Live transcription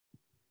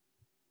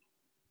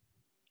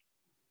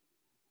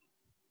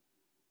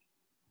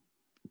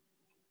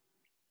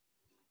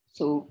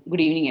So, good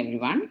evening,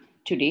 everyone.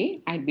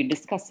 Today, I'll be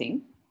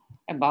discussing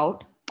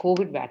about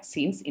COVID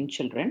vaccines in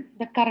children,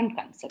 the current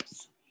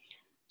concepts.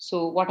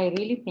 So, what I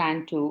really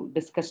plan to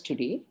discuss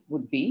today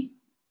would be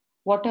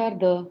what are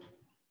the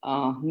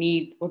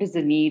what is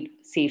the need,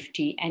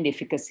 safety, and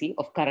efficacy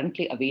of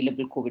currently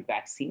available COVID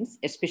vaccines,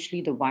 especially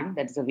the one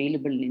that is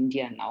available in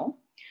India now,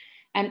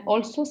 and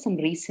also some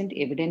recent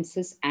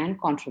evidences and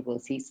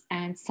controversies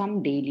and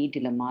some daily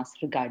dilemmas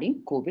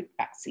regarding COVID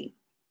vaccine.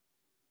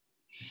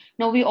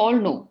 Now, we all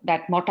know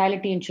that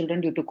mortality in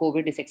children due to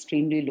COVID is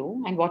extremely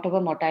low, and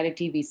whatever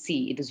mortality we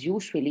see, it is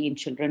usually in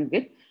children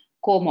with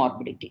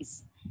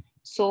comorbidities.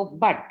 So,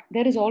 but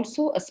there is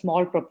also a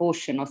small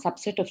proportion or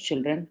subset of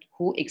children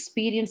who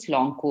experience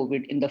long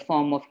COVID in the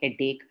form of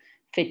headache,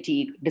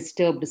 fatigue,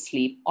 disturbed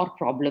sleep, or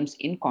problems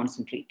in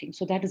concentrating.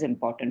 So, that is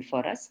important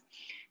for us.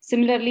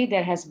 Similarly,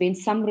 there has been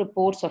some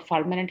reports of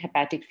fulminant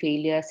hepatic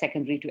failure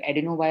secondary to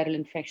adenoviral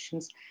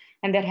infections,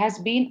 and there has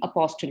been a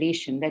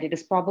postulation that it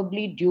is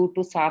probably due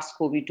to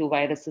SARS-CoV-2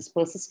 viruses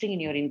persisting in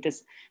your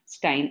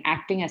intestine,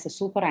 acting as a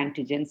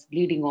superantigens,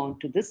 leading on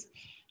to this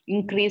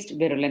increased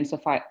virulence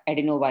of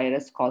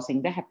adenovirus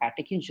causing the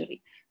hepatic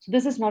injury. So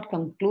this is not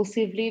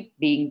conclusively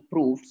being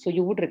proved. So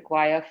you would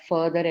require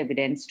further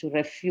evidence to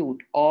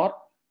refute or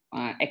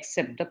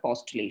accept the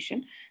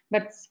postulation.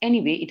 But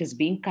anyway, it is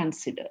being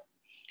considered.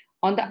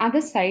 On the other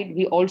side,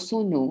 we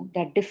also know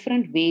that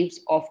different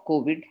waves of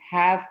COVID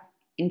have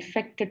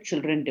infected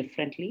children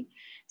differently.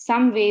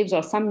 Some waves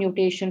or some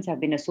mutations have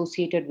been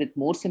associated with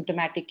more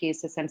symptomatic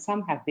cases, and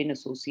some have been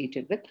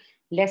associated with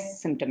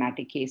less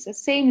symptomatic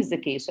cases. Same is the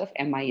case of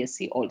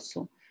MISC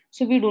also.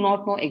 So we do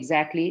not know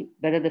exactly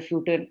whether the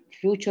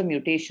future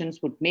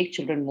mutations would make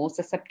children more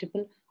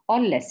susceptible or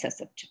less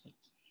susceptible.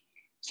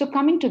 So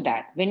coming to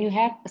that, when you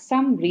have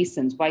some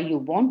reasons why you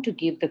want to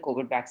give the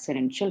COVID vaccine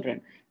in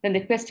children, then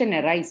the question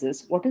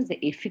arises, what is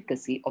the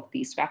efficacy of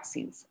these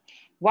vaccines?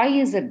 Why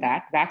is it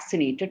that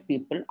vaccinated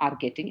people are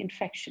getting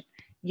infection?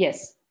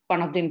 Yes,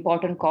 one of the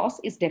important cause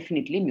is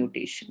definitely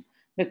mutation,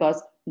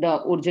 because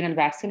the original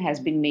vaccine has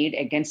been made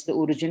against the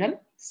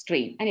original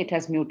strain and it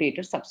has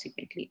mutated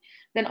subsequently.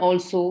 Then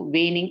also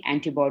waning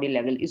antibody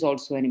level is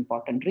also an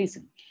important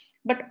reason.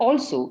 But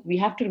also we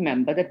have to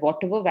remember that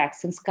whatever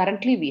vaccines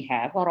currently we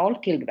have are all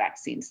killed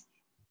vaccines.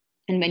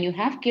 And when you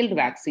have killed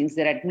vaccines,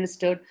 they're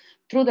administered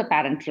through the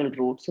parenteral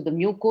route. So the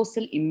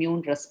mucosal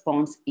immune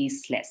response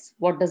is less.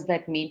 What does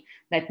that mean?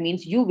 That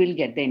means you will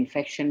get the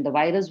infection. The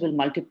virus will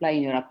multiply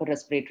in your upper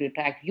respiratory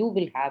tract. You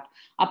will have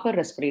upper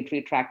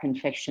respiratory tract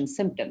infection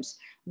symptoms.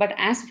 But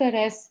as far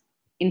as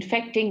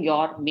infecting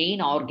your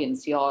main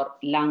organs, your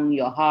lung,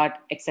 your heart,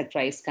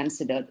 etc., is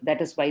considered,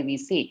 that is why we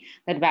say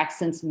that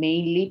vaccines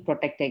mainly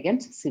protect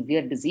against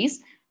severe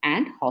disease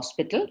and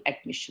hospital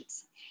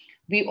admissions.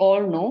 We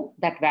all know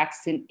that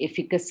vaccine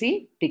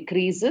efficacy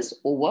decreases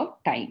over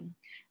time.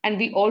 And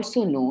we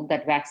also know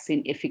that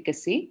vaccine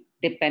efficacy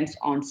depends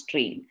on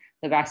strain.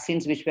 The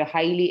vaccines which were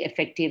highly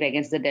effective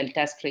against the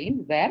Delta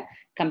strain were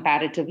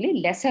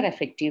comparatively lesser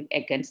effective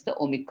against the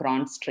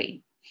Omicron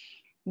strain.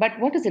 But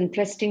what is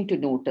interesting to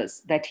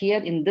notice that here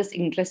in this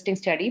interesting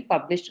study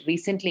published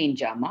recently in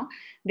JAMA,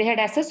 they had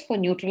assessed for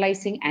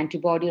neutralizing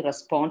antibody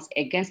response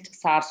against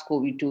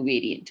SARS-CoV-2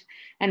 variant.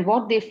 And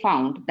what they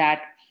found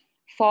that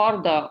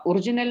for the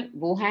original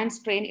Wuhan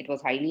strain, it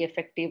was highly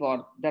effective,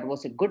 or there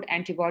was a good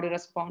antibody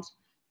response.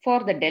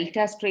 For the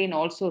Delta strain,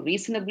 also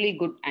reasonably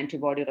good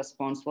antibody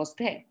response was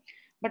there.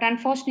 But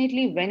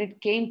unfortunately, when it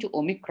came to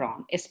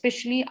Omicron,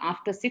 especially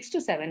after 6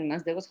 to 7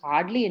 months, there was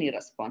hardly any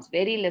response,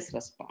 very less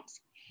response.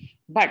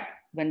 But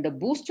when the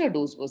booster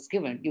dose was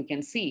given, you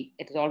can see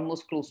it is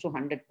almost close to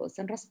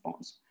 100%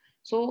 response.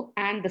 So,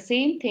 and the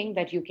same thing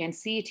that you can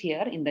see it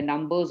here in the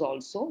numbers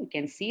also, you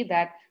can see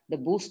that the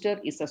booster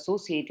is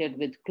associated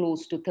with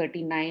close to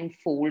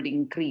 39-fold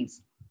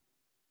increase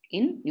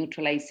in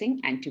neutralizing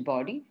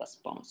antibody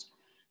response.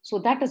 So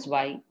that is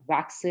why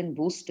vaccine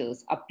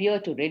boosters appear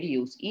to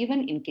reduce,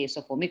 even in case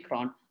of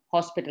Omicron,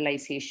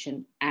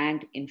 hospitalization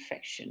and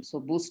infection. So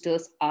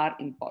boosters are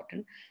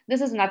important.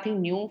 This is nothing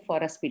new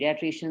for us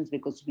pediatricians,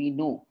 because we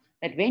know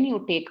that when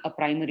you take a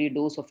primary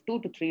dose of 2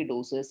 to 3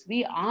 doses,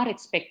 we are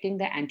expecting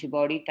the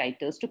antibody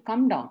titers to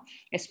come down,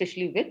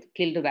 especially with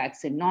killed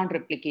vaccine,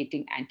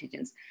 non-replicating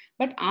antigens.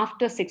 But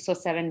after 6 or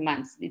 7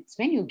 months, it's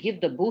when you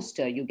give the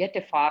booster, you get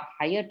a far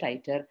higher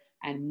titer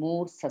and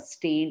more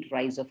sustained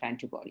rise of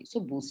antibodies. So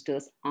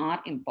boosters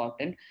are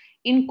important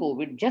in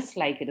COVID, just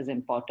like it is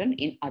important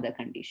in other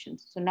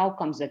conditions. So now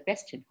comes the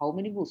question, how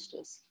many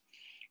boosters?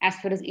 As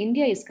far as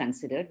India is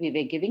considered, we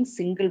were giving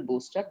single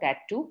booster, that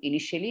too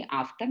initially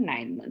after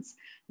 9 months.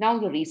 Now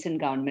the recent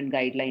government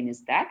guideline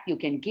is that you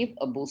can give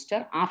a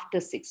booster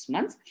after 6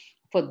 months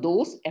for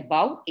those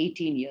above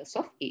 18 years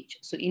of age.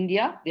 So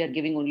India, we are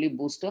giving only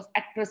boosters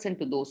at present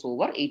to those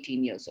over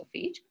 18 years of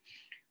age.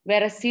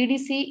 Whereas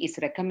CDC is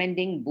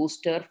recommending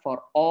booster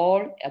for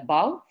all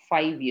above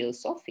 5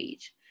 years of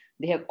age.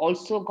 They have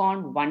also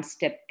gone one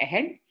step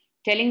ahead,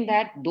 telling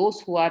that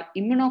those who are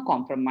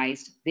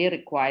immunocompromised, they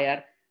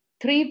require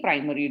 3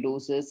 primary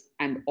doses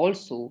and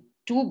also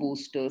 2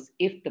 boosters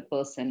if the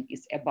person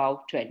is above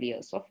 12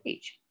 years of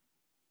age.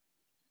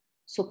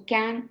 So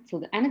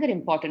another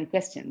important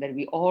question that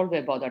we all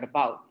were bothered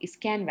about is,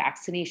 can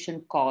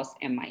vaccination cause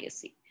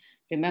MISC?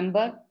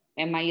 Remember,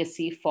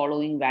 MISC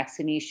following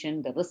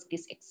vaccination, the risk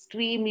is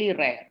extremely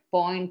rare,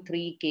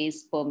 0.3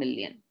 case per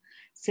million.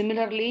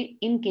 Similarly,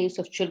 in case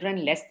of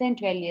children less than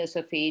 12 years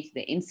of age,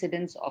 the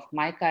incidence of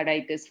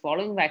myocarditis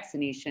following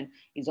vaccination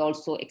is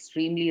also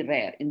extremely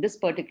rare. In this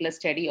particular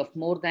study of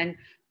more than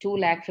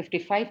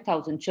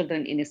 255,000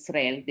 children in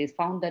Israel, they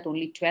found that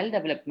only 12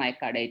 developed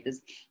myocarditis,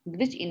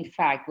 which in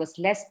fact was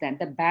less than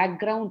the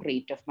background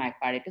rate of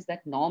myocarditis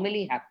that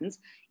normally happens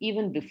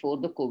even before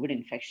the COVID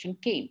infection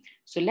came.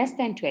 So less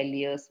than 12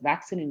 years,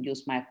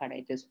 vaccine-induced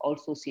myocarditis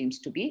also seems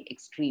to be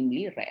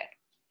extremely rare.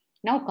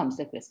 Now comes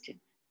the question.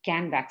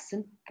 Can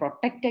vaccine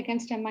protect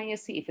against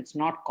MISC? If it's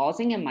not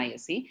causing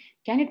MISC,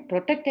 can it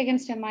protect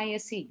against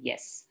MISC?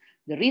 Yes.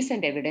 The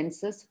recent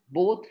evidences,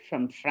 both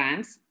from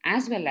France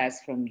as well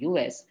as from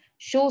US,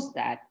 shows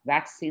that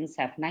vaccines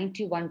have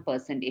 91%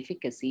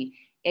 efficacy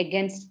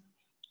against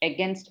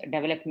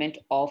development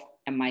of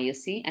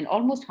MISC and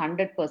almost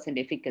 100%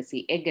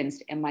 efficacy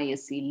against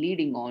MISC,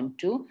 leading on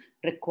to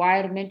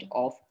requirement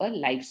of a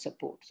life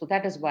support. So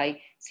that is why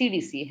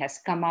CDC has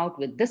come out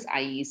with this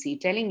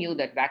IEC telling you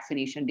that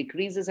vaccination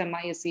decreases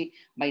MISC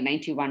by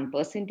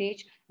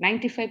 91%.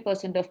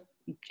 95% of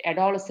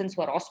adolescents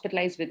who are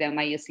hospitalized with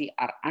MISC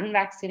are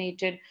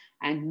unvaccinated,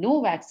 and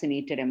no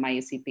vaccinated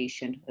MISC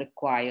patient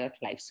require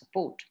life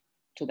support.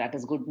 So that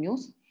is good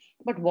news.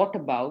 But what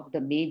about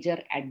the major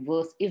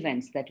adverse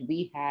events that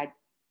we had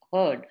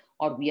heard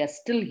or we are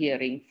still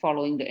hearing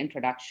following the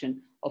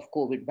introduction of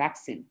COVID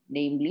vaccine,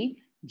 namely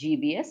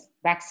GBS,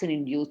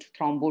 vaccine-induced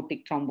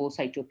thrombotic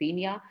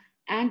thrombocytopenia,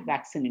 and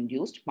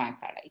vaccine-induced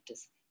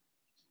myocarditis?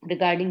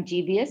 Regarding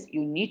GBS,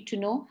 you need to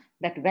know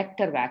that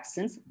vector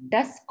vaccines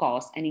does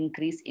cause an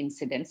increased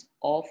incidence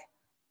of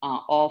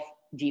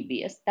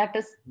GBS. That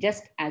is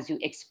just as you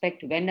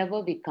expect whenever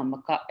we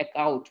come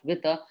out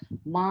with a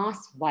mass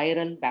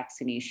viral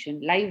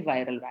vaccination, live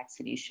viral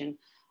vaccination.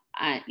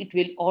 It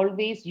will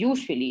always,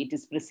 usually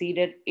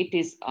it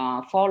is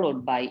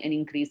followed by an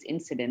increased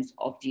incidence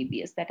of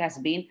GBS. That has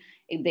been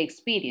the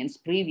experience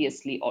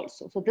previously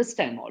also. So this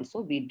time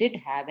also, we did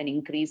have an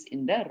increase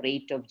in the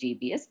rate of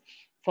GBS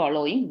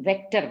following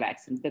vector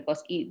vaccines,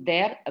 because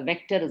there a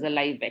vector is a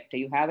live vector.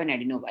 You have an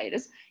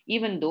adenovirus,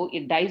 even though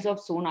it dies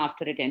off soon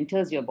after it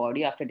enters your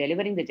body after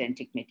delivering the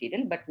genetic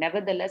material, but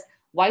nevertheless,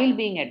 while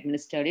being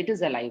administered, it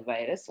is a live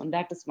virus. And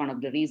that is one of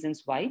the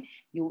reasons why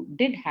you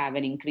did have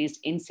an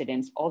increased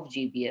incidence of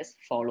GBS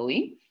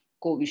following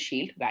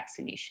Covishield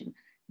vaccination.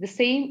 The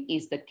same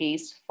is the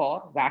case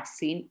for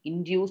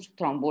vaccine-induced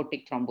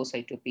thrombotic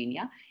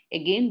thrombocytopenia.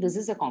 Again, this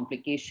is a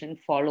complication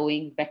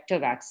following vector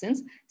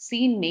vaccines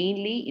seen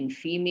mainly in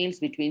females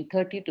between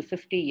 30 to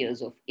 50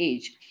 years of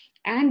age.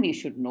 And we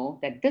should know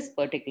that this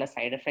particular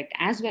side effect,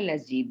 as well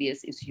as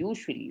GBS, is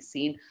usually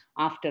seen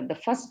after the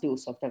first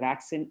dose of the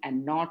vaccine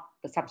and not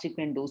the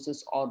subsequent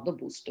doses or the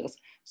boosters.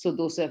 So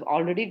those who have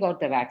already got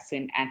the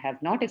vaccine and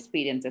have not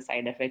experienced the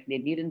side effect, they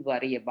needn't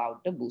worry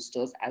about the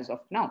boosters as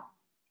of now.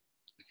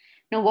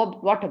 Now,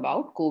 what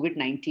about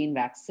COVID-19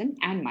 vaccine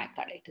and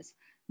myocarditis?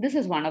 This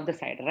is one of the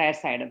very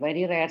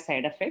rare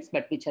side effects,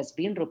 but which has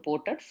been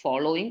reported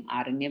following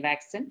RNA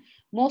vaccine.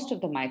 Most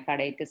of the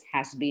myocarditis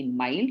has been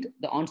mild,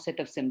 the onset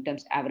of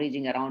symptoms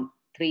averaging around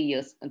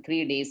 3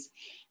 days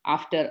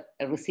after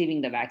receiving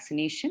the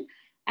vaccination.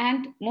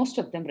 And most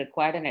of them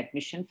required an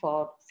admission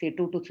for, say,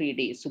 2 to 3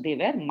 days. So they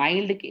were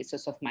mild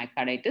cases of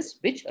myocarditis,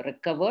 which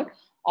recovered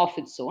of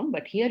its own.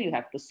 But here you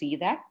have to see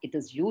that it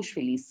is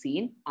usually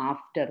seen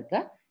after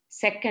the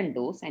second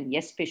dose, and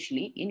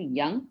especially in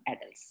young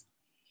adults.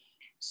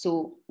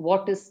 So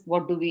what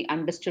do we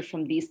understand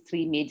from these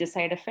 3 major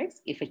side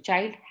effects? If a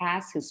child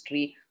has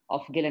history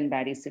of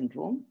Guillain-Barré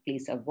syndrome,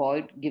 please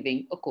avoid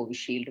giving a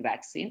Covishield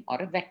vaccine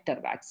or a vector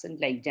vaccine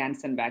like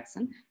Janssen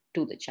vaccine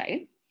to the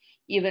child.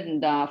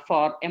 Even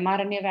for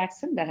mRNA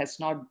vaccine, there has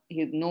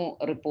no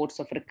reports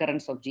of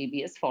recurrence of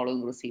GBS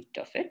following receipt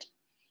of it.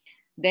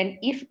 Then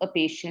if a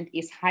patient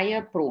is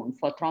higher prone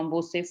for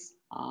thrombosis,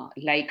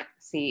 like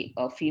say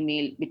a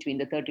female between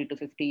the 30 to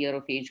 50 year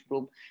of age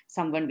group,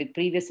 someone with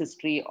previous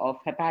history of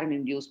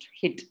heparin-induced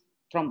HIT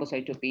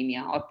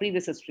thrombocytopenia or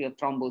previous history of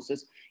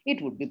thrombosis,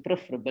 it would be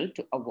preferable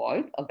to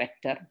avoid a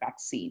vector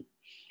vaccine.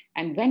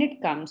 And when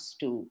it comes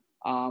to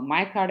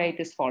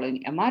myocarditis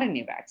following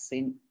mRNA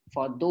vaccine,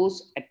 for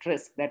those at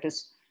risk, that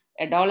is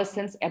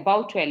adolescents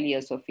above 12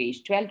 years of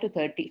age, 12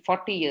 to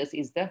 40 years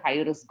is the high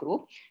risk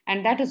group.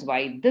 And that is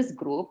why this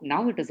group,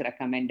 now it is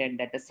recommended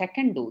that the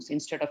second dose,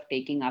 instead of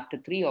taking after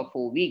 3 or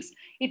 4 weeks,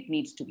 it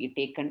needs to be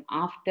taken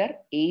after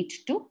 8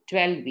 to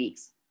 12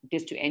 weeks. It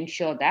is to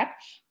ensure that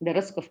the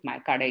risk of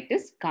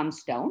myocarditis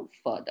comes down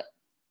further.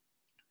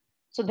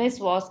 So this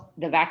was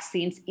the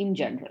vaccines in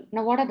general.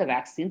 Now, what are the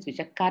vaccines which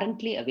are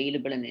currently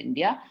available in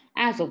India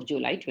as of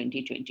July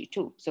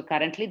 2022? So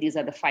currently, these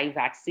are the 5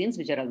 vaccines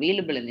which are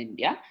available in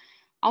India,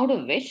 out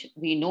of which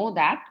we know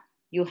that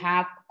You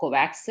have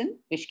Covaxin,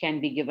 which can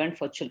be given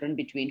for children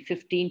between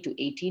 15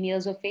 to 18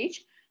 years of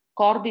age,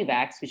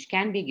 Corbevax, which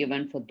can be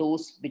given for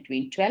those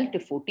between 12 to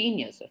 14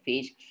 years of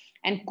age,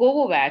 and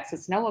Covovax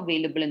is now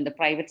available in the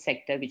private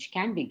sector, which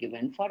can be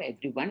given for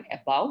everyone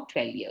above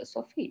 12 years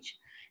of age.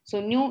 So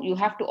you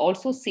have to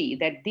also see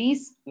that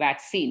these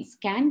vaccines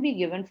can be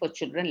given for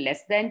children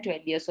less than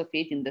 12 years of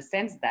age, in the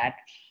sense that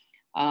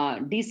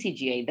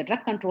DCGI, the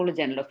Drug Controller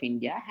General of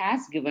India,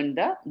 has given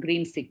the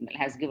green signal,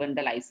 has given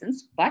the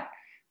license, but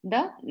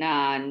the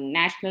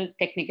National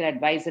Technical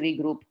Advisory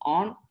Group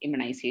on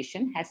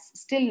Immunization has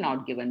still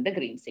not given the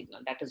green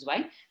signal. That is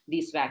why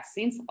these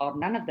vaccines, or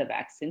none of the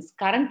vaccines,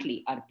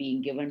 currently are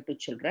being given to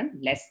children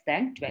less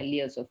than 12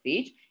 years of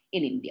age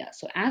in India.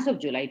 So as of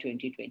July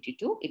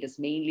 2022, it is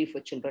mainly for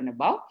children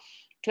above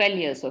 12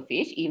 years of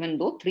age, even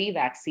though 3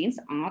 vaccines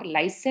are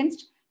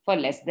licensed for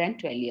less than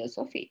 12 years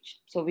of age.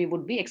 So we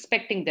would be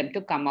expecting them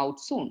to come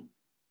out soon.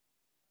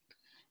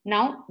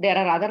 Now, there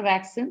are other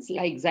vaccines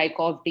like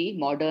ZyCoV-D,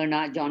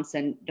 Moderna,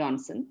 Johnson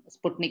Johnson,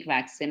 Sputnik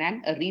vaccine,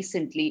 and a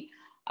recently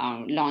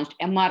launched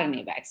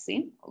mRNA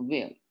vaccine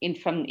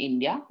from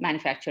India,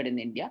 manufactured in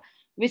India,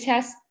 which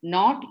has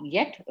not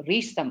yet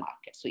reached the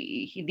market. So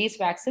these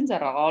vaccines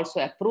are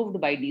also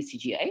approved by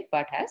DCGI,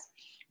 but has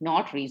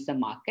not reached the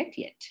market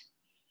yet.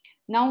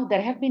 Now,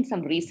 there have been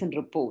some recent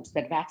reports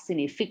that vaccine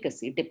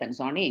efficacy depends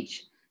on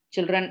age.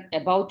 Children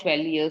above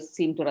 12 years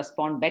seem to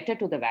respond better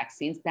to the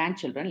vaccines than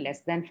children less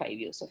than 5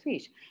 years of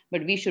age.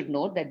 But we should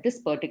note that this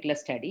particular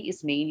study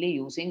is mainly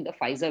using the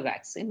Pfizer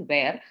vaccine,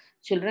 where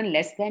children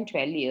less than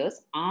 12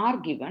 years are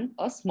given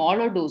a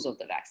smaller dose of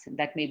the vaccine.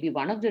 That may be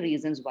one of the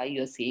reasons why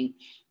you're seeing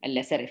a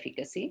lesser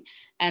efficacy.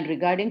 And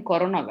regarding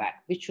CoronaVac,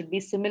 which should be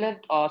similar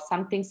or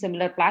something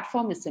similar,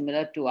 platform is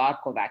similar to our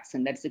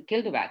Covaxin, that's a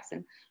killed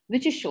vaccine,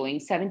 which is showing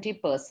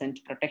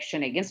 70%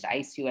 protection against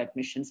ICU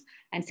admissions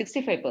and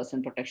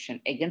 65%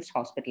 protection against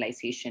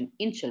hospitalization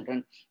in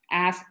children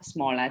as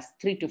small as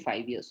 3 to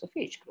 5 years of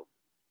age group.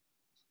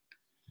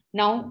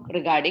 Now,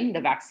 regarding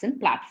the vaccine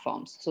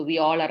platforms. So we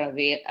all are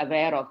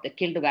aware of the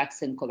killed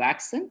vaccine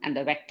Covaxin and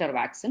the vector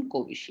vaccine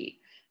Covishield.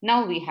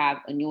 Now we have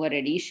a newer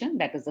addition,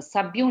 that is the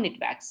subunit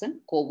vaccine,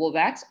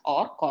 Covovax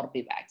or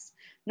Corbevax.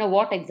 Now,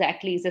 what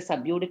exactly is a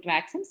subunit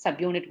vaccine?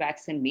 Subunit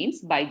vaccine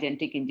means by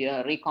genetic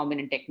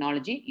recombinant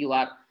technology, you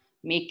are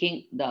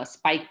making the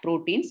spike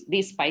proteins.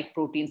 These spike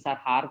proteins are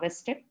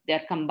harvested. They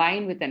are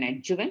combined with an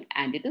adjuvant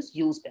and it is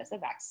used as a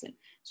vaccine.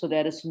 So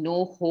there is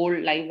no whole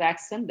live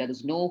vaccine. There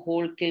is no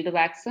whole killed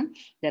vaccine.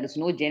 There is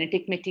no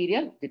genetic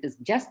material. It is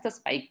just the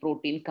spike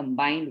protein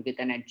combined with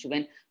an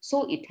adjuvant.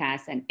 So it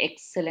has an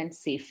excellent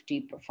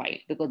safety profile,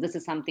 because this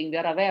is something we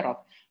are aware of.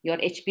 Your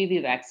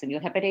HPV vaccine,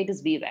 your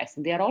hepatitis B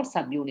vaccine, they are all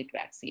subunit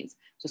vaccines.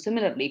 So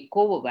similarly,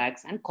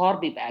 Covovax and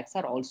Corbevax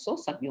are also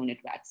subunit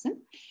vaccine,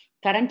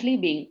 currently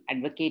being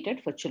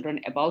advocated for children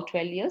above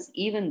 12 years,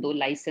 even though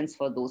licensed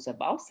for those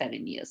above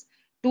 7 years.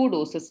 2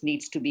 doses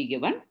needs to be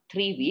given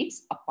 3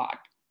 weeks apart.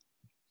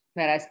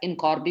 Whereas in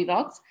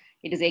Corbevax,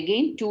 it is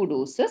again 2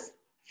 doses,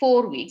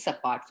 4 weeks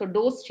apart. So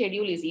dose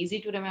schedule is easy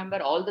to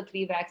remember. All the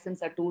 3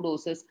 vaccines are 2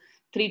 doses,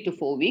 3 to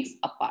 4 weeks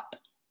apart.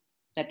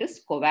 That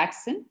is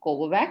Covaxin,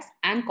 Covovax,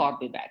 and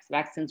Corbevax,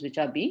 vaccines which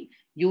are being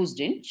used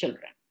in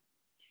children.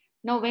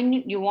 Now, when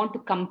you want to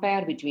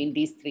compare between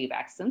these 3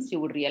 vaccines, you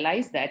would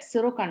realize that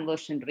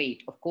seroconversion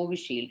rate of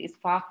Covishield is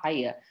far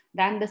higher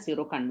than the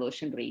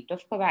seroconversion rate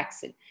of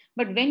Covaxin.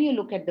 But when you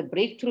look at the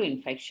breakthrough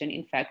infection,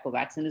 in fact,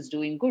 Covaxin is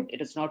doing good. It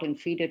is not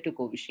inferior to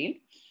Covishield.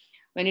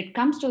 When it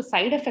comes to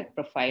side effect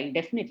profile,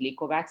 definitely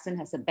Covaxin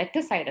has a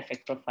better side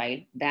effect profile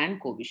than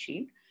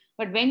Covishield.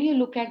 But when you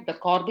look at the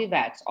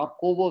Corbevax or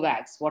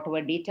Covovax,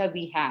 whatever data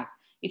we have,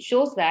 it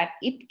shows that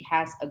it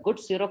has a good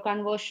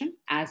seroconversion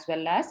as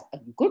well as a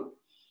good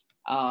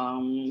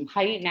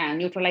high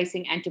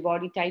neutralizing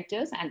antibody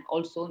titers and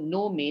also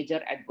no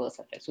major adverse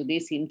effects. So they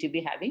seem to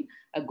be having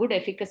a good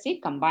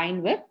efficacy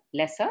combined with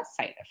lesser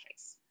side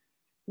effects.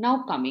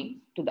 Now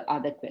coming to the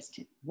other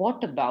question,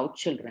 what about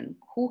children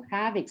who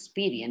have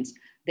experienced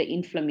the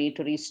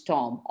inflammatory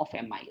storm of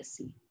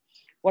MISC?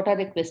 What are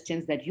the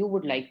questions that you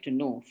would like to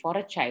know for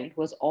a child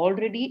who has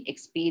already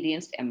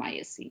experienced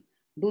MISC?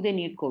 Do they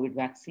need COVID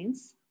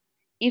vaccines?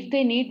 If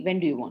they need, when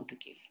do you want to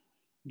give?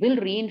 Will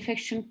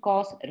reinfection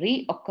cause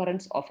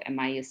reoccurrence of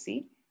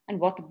MISC? And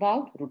what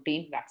about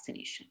routine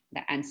vaccination?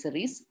 The answer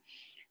is,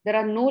 there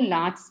are no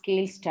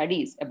large-scale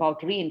studies about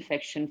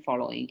reinfection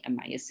following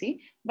MISC,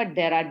 but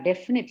there are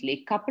definitely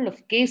a couple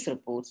of case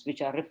reports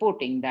which are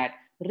reporting that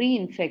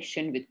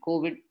reinfection with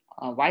COVID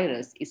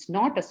virus is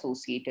not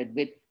associated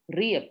with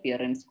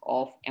reappearance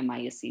of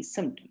MISC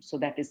symptoms. So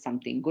that is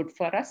something good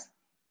for us.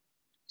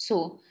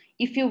 So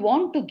if you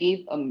want to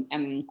give a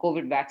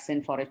COVID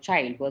vaccine for a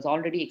child who has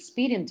already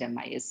experienced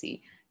MISC,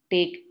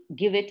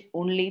 give it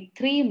only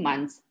 3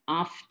 months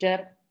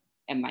after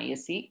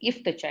MISC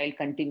if the child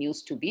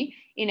continues to be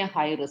in a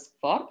high risk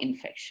for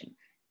infection.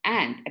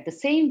 And at the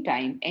same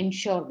time,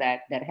 ensure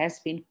that there has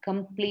been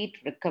complete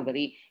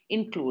recovery,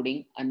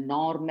 including a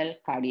normal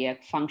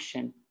cardiac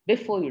function,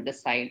 before you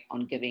decide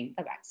on giving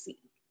the vaccine.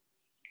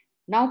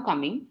 Now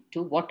coming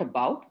to what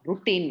about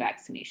routine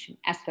vaccination?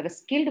 As far as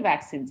skilled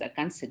vaccines are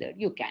considered,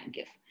 you can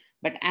give.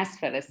 But as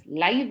far as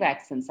live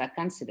vaccines are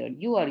considered,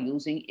 you are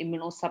using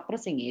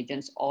immunosuppressing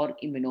agents or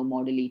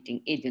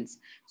immunomodulating agents.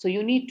 So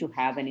you need to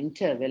have an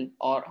interval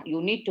or you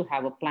need to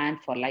have a plan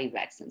for live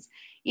vaccines.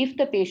 If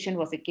the patient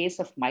was a case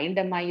of mild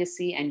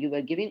MISC and you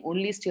were giving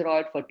only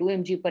steroid for 2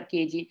 mg per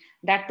kg,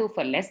 that too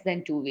for less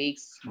than 2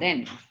 weeks,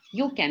 then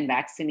you can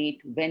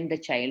vaccinate when the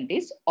child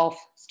is off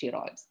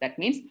steroids. That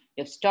means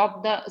you've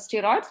stopped the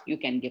steroids, you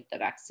can give the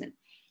vaccine.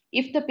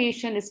 If the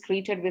patient is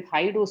treated with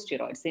high-dose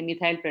steroids, say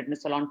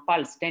methylprednisolone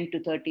pulse 10 to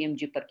 30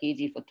 mg per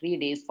kg for 3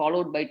 days,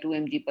 followed by 2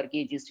 mg per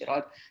kg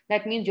steroid,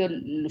 that means your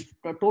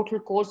total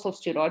course of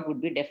steroid would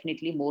be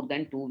definitely more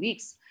than 2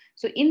 weeks.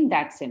 So in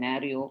that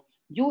scenario,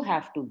 you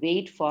have to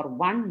wait for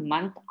 1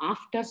 month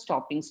after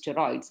stopping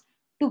steroids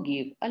to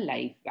give a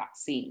live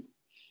vaccine.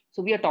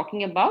 So we are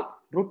talking about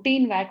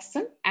routine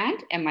vaccine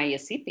and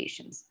MISC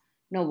patients.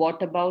 Now,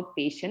 what about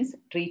patients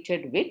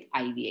treated with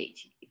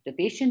IVIG? If the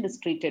patient is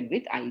treated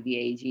with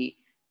IVIG,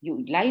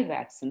 live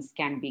vaccines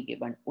can be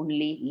given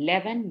only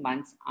 11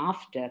 months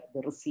after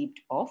the receipt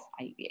of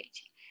IVIG.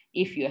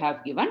 If you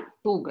have given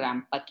 2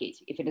 grams per kg,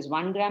 if it is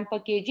 1 gram per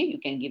kg, you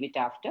can give it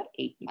after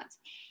 8 months.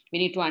 We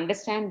need to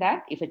understand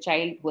that if a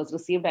child who has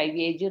received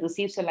IVIG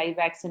receives a live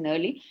vaccine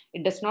early,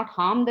 it does not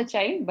harm the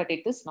child, but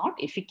it is not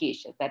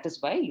efficacious. That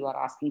is why you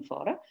are asking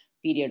for a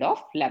period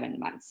of 11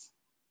 months.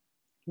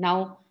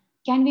 Now,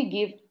 can we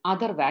give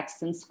other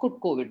vaccines,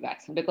 COVID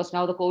vaccine? Because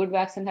now the COVID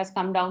vaccine has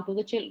come down to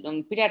the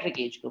pediatric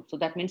age group. So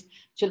that means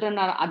children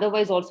are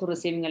otherwise also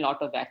receiving a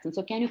lot of vaccines.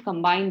 So can you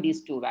combine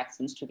these 2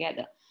 vaccines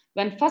together?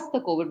 When first the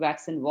COVID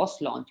vaccine was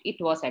launched, it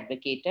was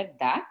advocated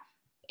that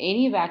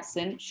any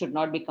vaccine should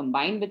not be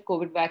combined with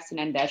COVID vaccine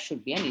and there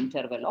should be an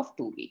interval of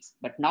 2 weeks.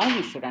 But now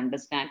we should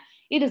understand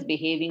it is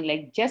behaving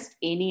like just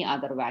any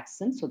other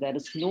vaccine. So there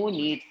is no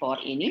need for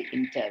any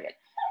interval.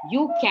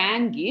 You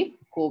can give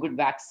COVID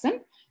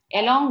vaccine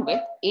along with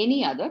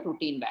any other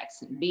routine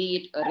vaccine, be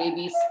it a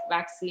rabies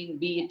vaccine,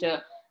 be it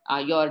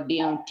your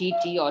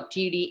TT or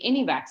TD,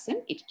 any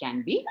vaccine, it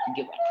can be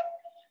given.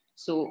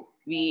 So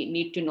we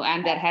need to know,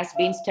 and there has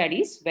been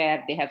studies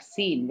where they have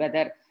seen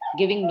whether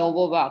giving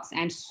Novavax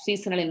and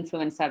seasonal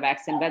influenza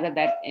vaccine, whether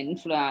that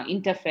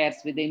interferes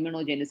with the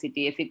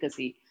immunogenicity,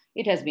 efficacy.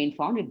 It has been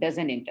found it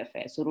doesn't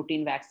interfere. So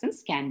routine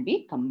vaccines can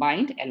be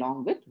combined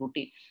along with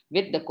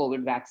the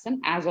COVID vaccine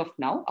as of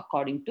now,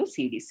 according to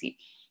CDC.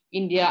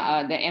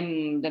 India,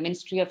 the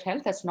Ministry of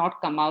Health has not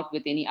come out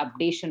with any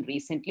updation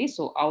recently.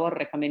 So our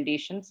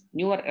recommendations,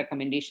 newer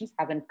recommendations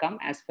haven't come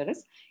as far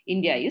as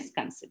India is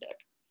considered.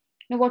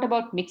 Now, what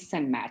about mix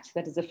and match?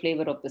 That is the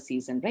flavor of the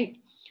season, right?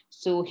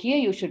 So here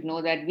you should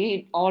know that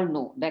we all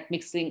know that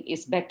mixing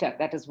is better.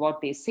 That is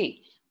what they say.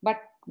 But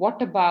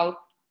what about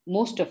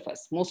most of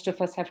us? Most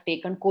of us have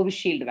taken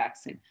Covishield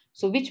vaccine.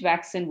 So which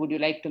vaccine would you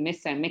like to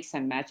mix and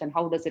match, and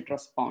how does it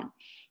respond?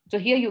 So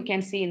here you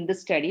can see in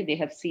this study, they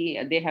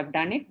have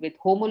done it with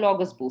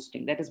homologous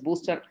boosting. That is,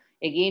 booster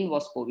again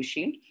was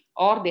Covishield,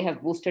 or they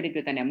have boosted it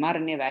with an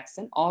mRNA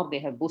vaccine, or they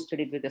have boosted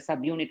it with a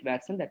subunit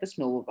vaccine, that is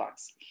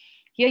Novavax.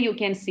 Here you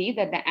can see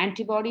that the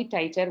antibody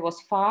titer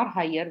was far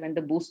higher when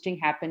the boosting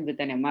happened with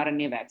an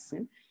mRNA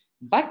vaccine.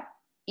 But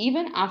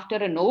even after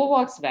a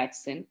Novavax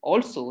vaccine,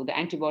 also the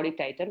antibody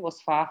titer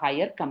was far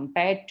higher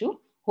compared to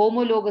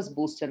homologous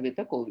booster with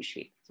a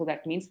Covishield. So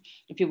that means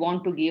if you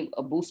want to give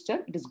a booster,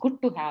 it is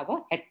good to have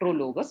a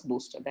heterologous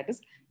booster. That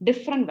is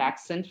different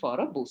vaccine for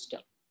a booster.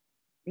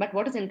 But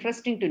what is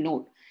interesting to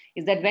note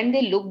is that when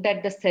they looked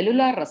at the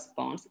cellular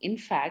response, in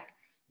fact,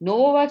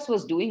 Novavax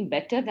was doing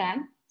better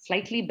than,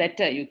 slightly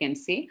better, you can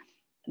say,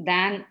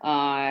 than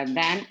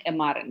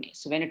mRNA.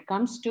 So when it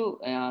comes to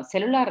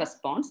cellular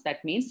response,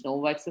 that means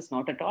Novavax is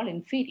not at all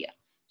inferior.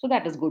 So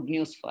that is good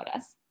news for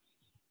us.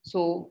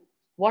 So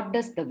what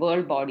does the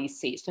world body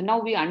say? So now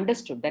we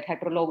understood that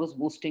heterologous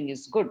boosting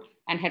is good,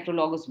 and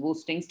heterologous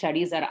boosting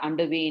studies are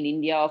underway in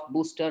India of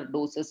booster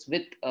doses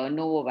with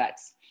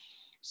Novavax.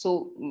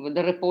 So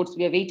the reports,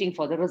 we are waiting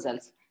for the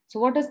results. So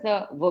what does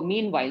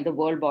meanwhile the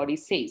world body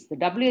says? The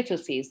WHO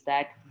says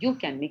that you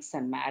can mix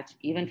and match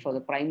even for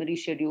the primary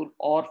schedule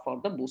or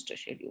for the booster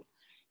schedule.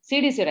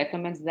 CDC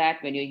recommends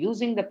that when you're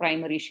using the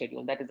primary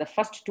schedule, that is the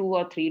first 2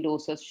 or 3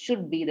 doses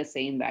should be the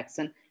same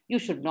vaccine. You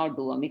should not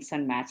do a mix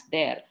and match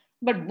there.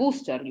 But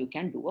booster, you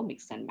can do a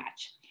mix and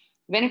match.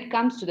 When it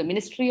comes to the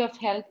Ministry of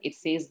Health, it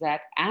says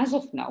that as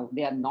of now,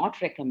 they are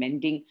not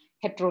recommending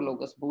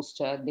heterologous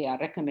booster. They are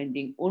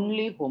recommending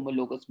only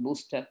homologous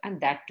booster,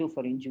 and that too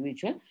for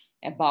individual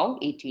above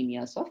 18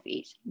 years of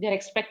age. They're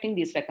expecting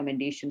these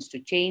recommendations to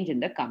change in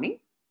the coming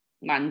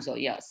months or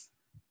years.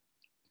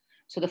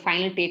 So the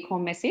final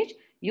take-home message,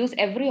 use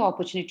every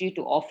opportunity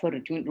to offer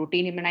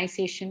routine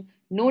immunization,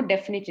 no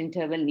definite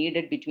interval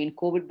needed between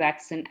COVID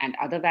vaccine and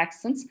other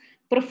vaccines,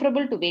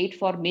 preferable to wait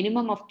for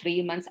minimum of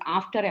 3 months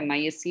after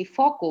MISC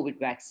for COVID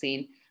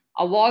vaccine,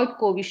 avoid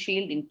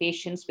Covishield in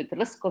patients with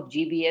risk of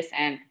GBS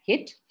and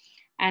HIT,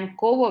 and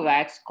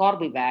Corbevax,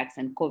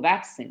 and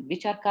Covaxin,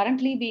 which are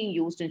currently being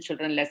used in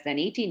children less than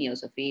 18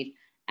 years of age,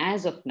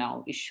 as of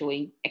now is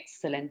showing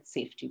excellent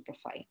safety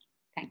profile.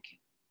 Thank you.